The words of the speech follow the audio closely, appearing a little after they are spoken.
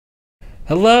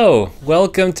Hello,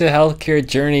 welcome to Healthcare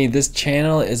Journey. This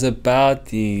channel is about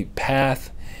the path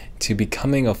to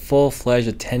becoming a full-fledged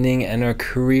attending in our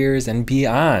careers and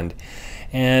beyond.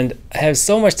 And I have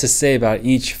so much to say about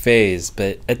each phase,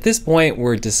 but at this point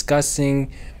we're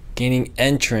discussing gaining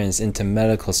entrance into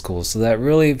medical school, so that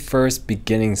really first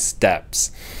beginning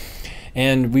steps.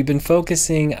 And we've been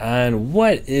focusing on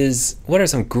what are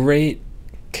some great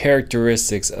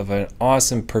characteristics of an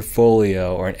awesome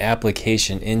portfolio or an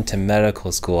application into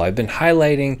medical school. I've been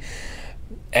highlighting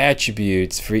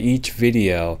attributes for each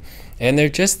video, and they're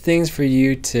just things for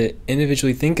you to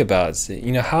individually think about. So,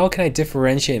 how can I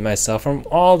differentiate myself from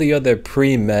all the other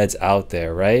pre-meds out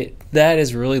there, right? That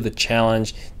is really the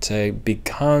challenge, to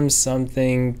become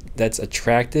something that's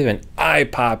attractive and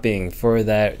eye-popping for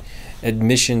that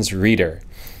admissions reader.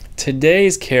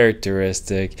 Today's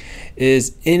characteristic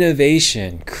is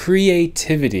innovation,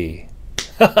 creativity.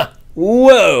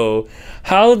 Whoa!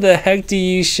 How the heck do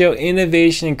you show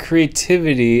innovation and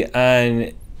creativity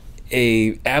on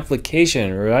a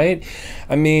application, right?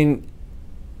 I mean,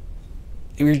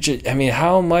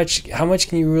 how much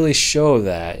can you really show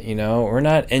that? We're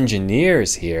not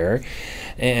engineers here,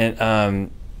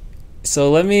 and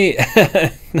so let me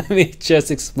let me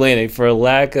just explain it for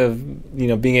lack of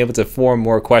being able to form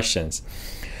more questions.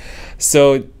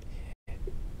 So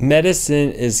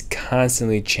medicine is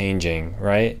constantly changing,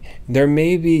 right? You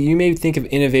may think of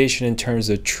innovation in terms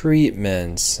of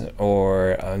treatments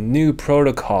or new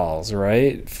protocols,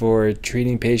 right, for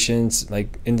treating patients,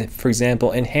 like for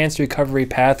example, enhanced recovery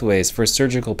pathways for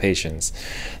surgical patients.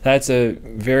 That's a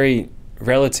very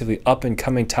relatively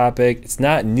up-and-coming topic. It's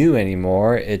not new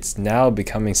anymore. It's now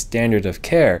becoming standard of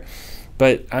care.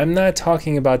 But I'm not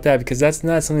talking about that, because that's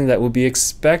not something that will be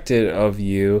expected of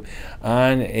you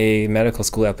on a medical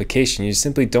school application. You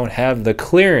simply don't have the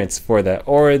clearance for that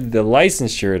or the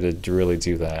licensure to really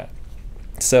do that.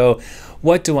 So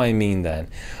what do I mean then?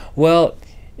 Well,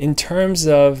 in terms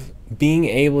of being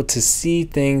able to see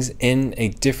things in a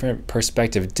different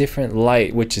perspective, different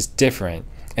light, which is different.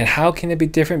 And how can it be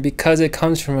different? Because it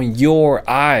comes from your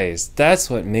eyes. That's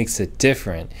what makes it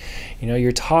different.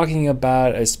 You're talking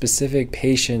about a specific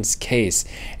patient's case,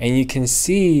 and you can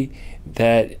see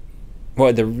that,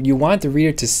 you want the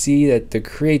reader to see that the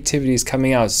creativity is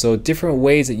coming out. So different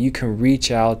ways that you can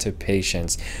reach out to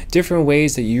patients, different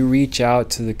ways that you reach out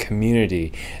to the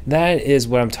community. That is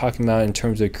what I'm talking about in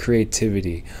terms of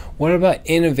creativity. What about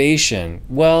innovation?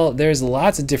 Well, there's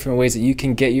lots of different ways that you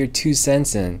can get your 2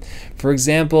 cents in. For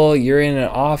example, you're in an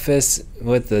office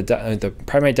with the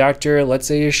primary doctor, let's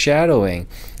say you're shadowing,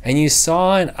 and you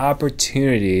saw an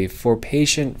opportunity for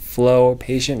patient flow,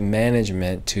 patient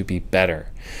management to be better.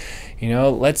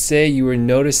 Let's say you were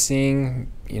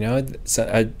noticing,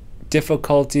 a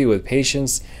difficulty with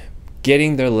patients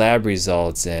getting their lab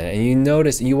results in,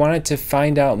 and you wanted to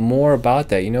find out more about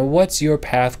that. What's your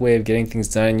pathway of getting things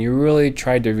done? You really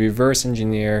tried to reverse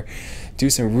engineer, do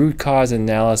some root cause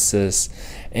analysis,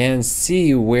 and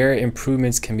see where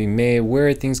improvements can be made,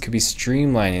 where things could be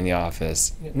streamlined in the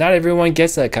office. Not everyone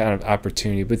gets that kind of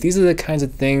opportunity, but these are the kinds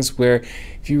of things where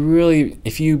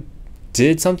if you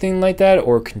did something like that,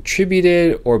 or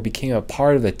contributed, or became a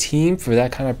part of a team for that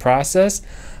kind of process,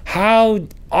 how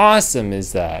awesome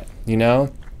is that?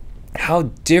 How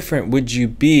different would you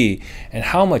be, and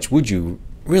how much would you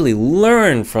really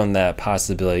learn from that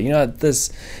possibility?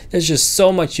 There's just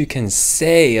so much you can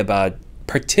say about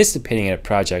participating in a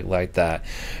project like that.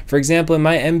 For example, in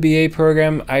my MBA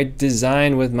program, I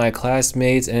designed with my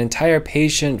classmates an entire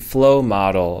patient flow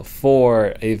model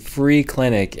for a free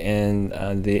clinic in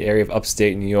the area of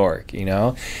upstate New York.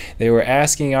 They were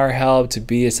asking our help to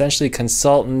be essentially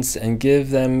consultants and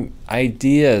give them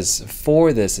ideas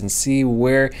for this, and see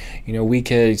where we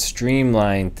could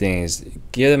streamline things,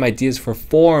 give them ideas for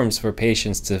forms for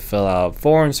patients to fill out,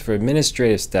 forms for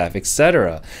administrative staff,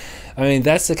 etc.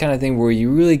 That's the kind of thing where you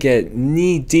really get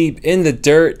knee deep in the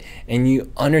dirt and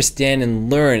you understand and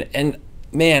learn. And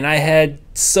man, I had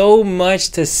so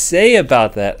much to say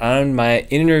about that on my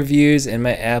interviews and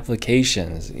my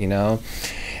applications,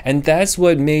 and that's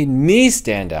what made me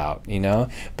stand out,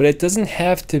 but it doesn't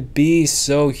have to be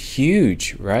so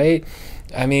huge, right?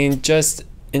 Just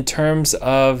in terms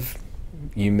of,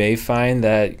 you may find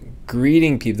that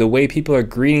greeting people, the way people are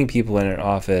greeting people in an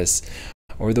office,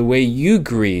 or the way you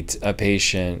greet a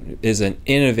patient, is an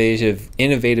innovative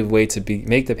way to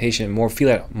make the patient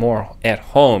feel more at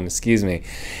home.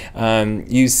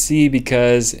 You see,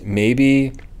 because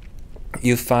maybe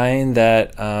you find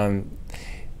that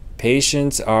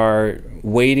patients are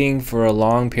waiting for a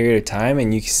long period of time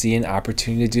and you see an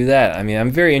opportunity to do that. I mean,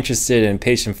 I'm very interested in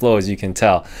patient flow, as you can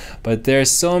tell, but there's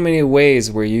so many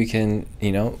ways where you can,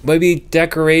 maybe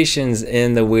decorations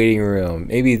in the waiting room.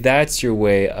 Maybe that's your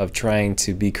way of trying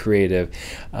to be creative.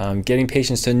 Getting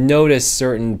patients to notice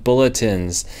certain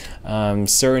bulletins,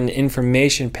 certain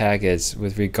information packets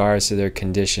with regards to their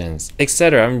conditions,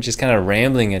 etc. I'm just kind of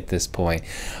rambling at this point,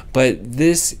 but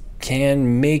this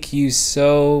can make you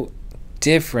so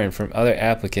different from other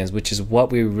applicants, which is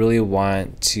what we really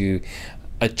want to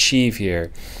achieve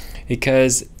here.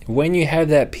 Because when you have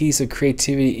that piece of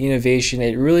creativity, innovation,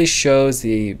 it really shows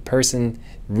the person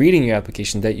reading your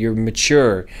application that you're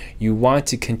mature, you want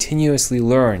to continuously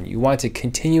learn, you want to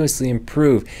continuously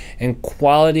improve, and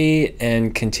quality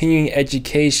and continuing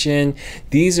education,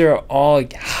 these are all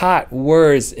hot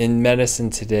words in medicine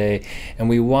today, and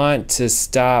we want to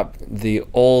stop the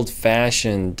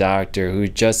old-fashioned doctor who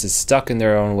just is stuck in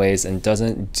their own ways and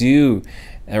doesn't do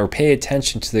or pay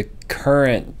attention to the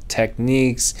current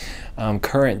techniques,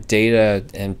 current data,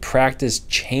 and practice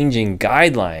changing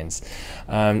guidelines.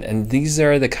 And these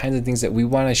are the kinds of things that we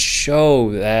want to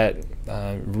show that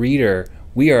reader.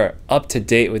 We are up to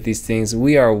date with these things.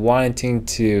 We are wanting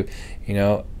to,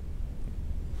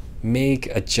 make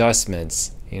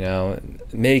adjustments,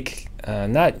 make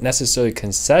not necessarily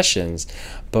concessions,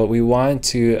 but we want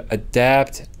to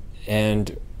adapt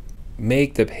and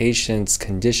make the patient's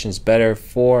conditions better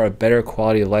for a better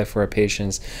quality of life for our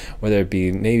patients, whether it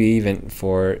be maybe even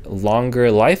for longer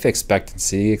life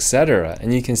expectancy, etc.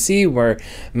 And you can see where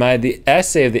the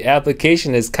essay of the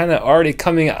application is kind of already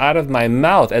coming out of my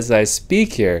mouth as I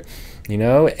speak here,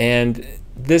 and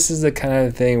this is the kind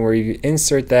of thing where you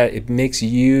insert that, it makes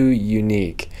you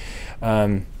unique.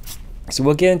 So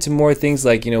we'll get into more things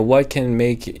like, what can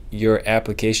make your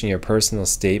application, your personal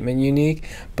statement unique.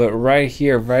 But right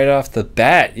here, right off the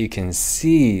bat, you can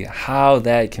see how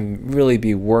that can really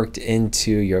be worked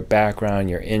into your background,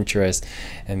 your interest,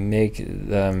 and make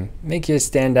you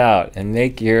stand out and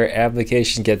make your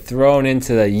application get thrown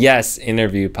into the yes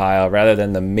interview pile rather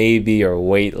than the maybe or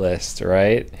wait list,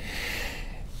 right?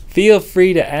 Feel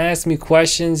free to ask me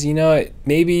questions.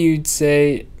 Maybe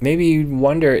you'd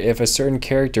wonder if a certain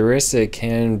characteristic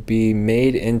can be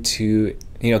made into,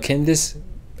 can this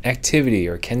activity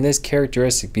or can this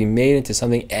characteristic be made into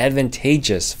something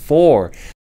advantageous for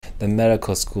the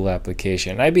medical school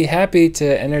application? I'd be happy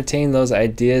to entertain those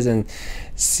ideas and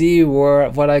see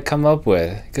what I come up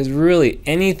with, because really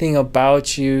anything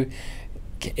about you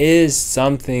is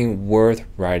something worth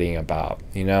writing about.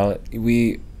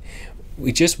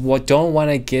 We just don't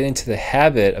want to get into the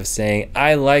habit of saying,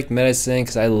 I like medicine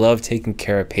because I love taking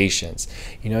care of patients.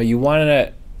 You want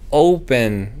to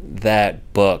open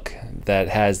that book that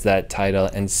has that title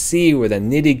and see where the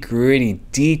nitty-gritty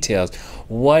details,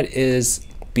 what is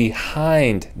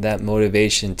behind that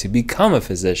motivation to become a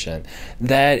physician.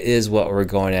 That is what we're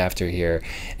going after here.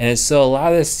 And so a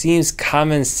lot of this seems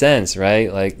common sense,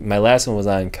 right? Like my last one was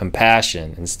on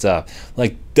compassion and stuff.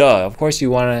 Like, duh, of course you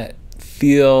want to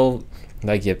feel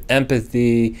like you have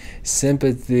empathy,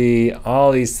 sympathy,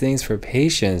 all these things for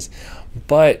patients,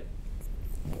 but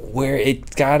where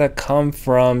it gotta come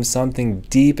from something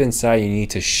deep inside, you need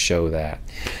to show that.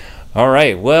 All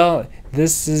right, well,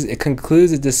 it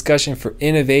concludes the discussion for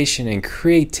innovation and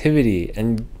creativity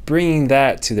and bringing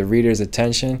that to the reader's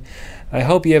attention. I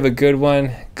hope you have a good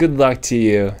one. Good luck to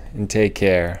you and take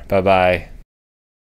care. Bye-bye.